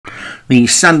The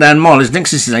Sandown Mile is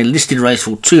next. This is a listed race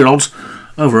for 2-year-olds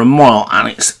over a mile, and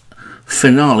it's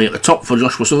Finale at the top for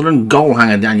Joshua Sutherland, Goal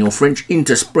Hanger Daniel French,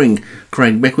 Into Spring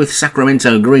Craig Beckwith,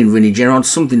 Sacramento Green Vinnie Gerard,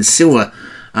 Something Silver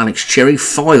Alex Cherry,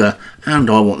 Fiver and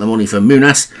I Want the Money for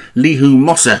Munas, Lihu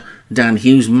Mossa Dan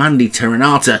Hughes, Mandy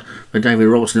Terranata for David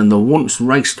Robertson, and the once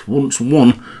raced, once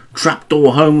won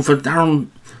Trapdoor Home for Darren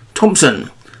Thompson.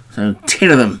 So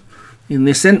 10 of them in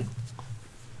this then.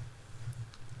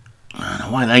 And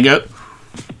away they go.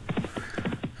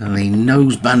 And the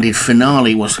nose-banded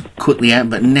Finale was quickly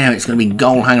out, but now it's going to be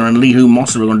Goal Hanger and Lihu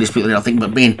Mossa who are going to dispute it, I think,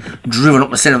 but being driven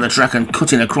up the centre of the track and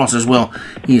cutting across as well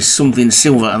is Something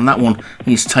Silver, and that one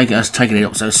has taken it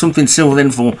up. So Something Silver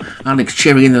then for Alex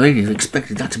Cherry in the lead. You'd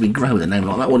expected that to be grey with a name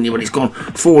like that, wouldn't you? But it's gone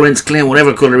 4 lengths clear,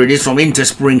 whatever colour it is, from Into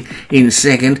Spring in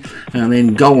second, and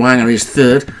then Goal Hanger is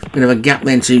third. Bit of a gap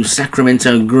then to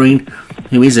Sacramento Green,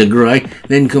 who is a grey.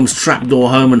 Then comes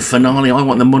Trapdoor Home and Finale. I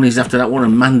Want the Monies after that one,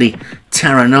 and Mandy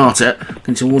Terranata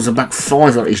going towards the back.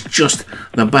 Fiver is just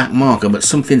the back marker, but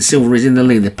Something Silver is in the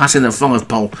lead. They're passing the 5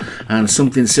 pole, and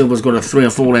Something Silver's got a 3 or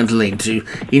 4 length lead to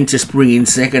Into Spring in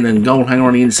second, and Goal Hanger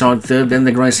on the inside third. Then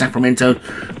the grey Sacramento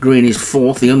Green is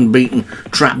fourth. The unbeaten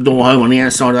Trapdoor Home on the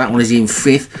outside of that one is in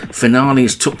fifth. Finale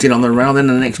is tucked in on the rail. Then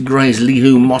the next grey is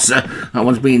Lihu Mossa. That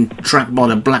one's being tracked by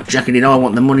the black jacketed I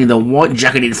Want the Money, the white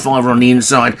jacketed Fiver on the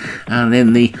inside, and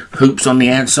then the hoops on the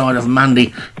outside of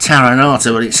Mandy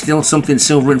Terranata, but it's still Something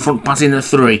Silver in front, passing the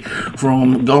 3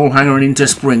 from Goal Hanger and Into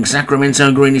Spring.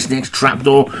 Sacramento Green is next.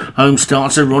 Trapdoor Home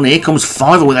starts a run. Here comes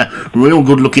Fiver with a real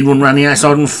good looking run round the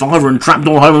outside, and Fiver and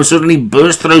Trapdoor Home have suddenly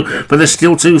burst through, but there's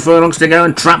still 2 furlongs to go,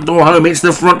 and Trapdoor Home hits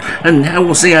the front, and now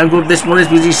we'll see how good this one is,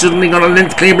 because he's suddenly got a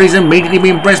length clear, but he's immediately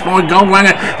being pressed by Goal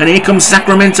Hanger, and here comes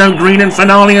Sacramento Green and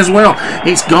Finale as well.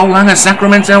 It's Goal Hanger,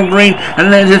 Sacramento Green,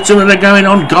 and there's the 2 that are going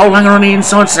on. Goal Hanger on the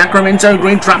inside, Sacramento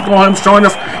Green. Trapdoor Home's trying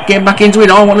to get back into it.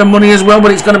 I Want the Money as well,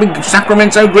 but it's going to be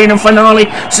Sacramento Green and Finale.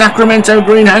 Sacramento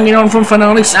Green hanging on from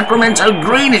Finale. Sacramento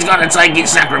Green is going to take it.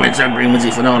 Sacramento Green was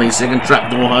it. Finale second.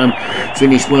 Trapdoor Home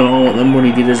finished well. I Want the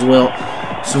Money did as well.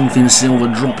 Something Silver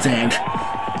dropped out,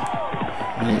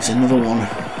 and it's another one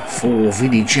for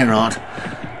Vinnie Gerard.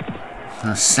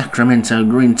 Sacramento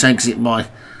Green takes it by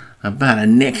about a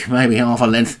neck, maybe half a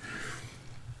length.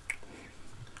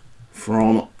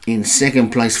 From in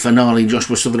second place, Finale,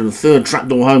 Joshua Sutherland. Third,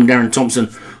 Trapdoor Home, Darren Thompson.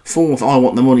 Fourth, I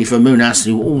Want the Money for Munas,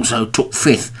 who also took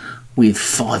 5th with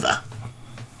Fiver.